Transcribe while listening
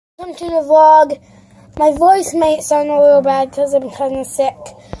Welcome to the vlog. My voice might sound a little bad because I'm kind of sick.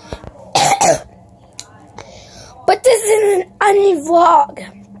 But this isn't any vlog.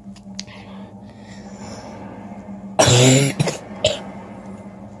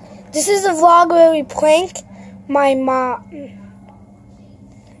 This is a vlog where we prank my mom.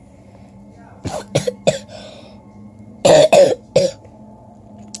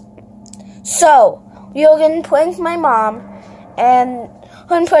 So, we are going to prank my mom, and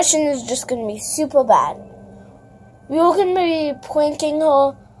her impression is just going to be super bad. We are going to be pranking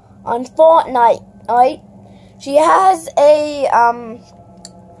her on Fortnite, right? She has a,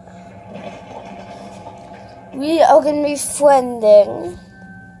 we are going to be friending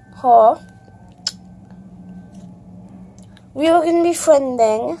her. We are going to be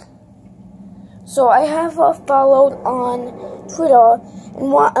friending. So I have her followed on Twitter, and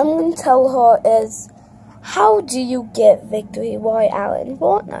what I'm going to tell her is, how do you get Victory Royale in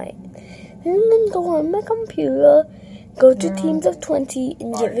Fortnite? I'm going to go on my computer, go to Teams of 20,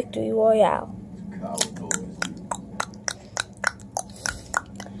 and get Victory Royale.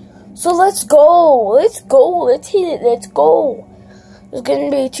 So let's go, let's hit it, let's go. There's going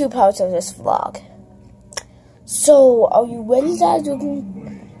to be 2 parts of this vlog. So, are you ready, guys? We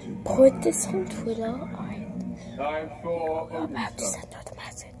can put this on Twitter. Alright. I'm about to send out the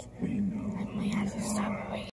message. I might have to stop right.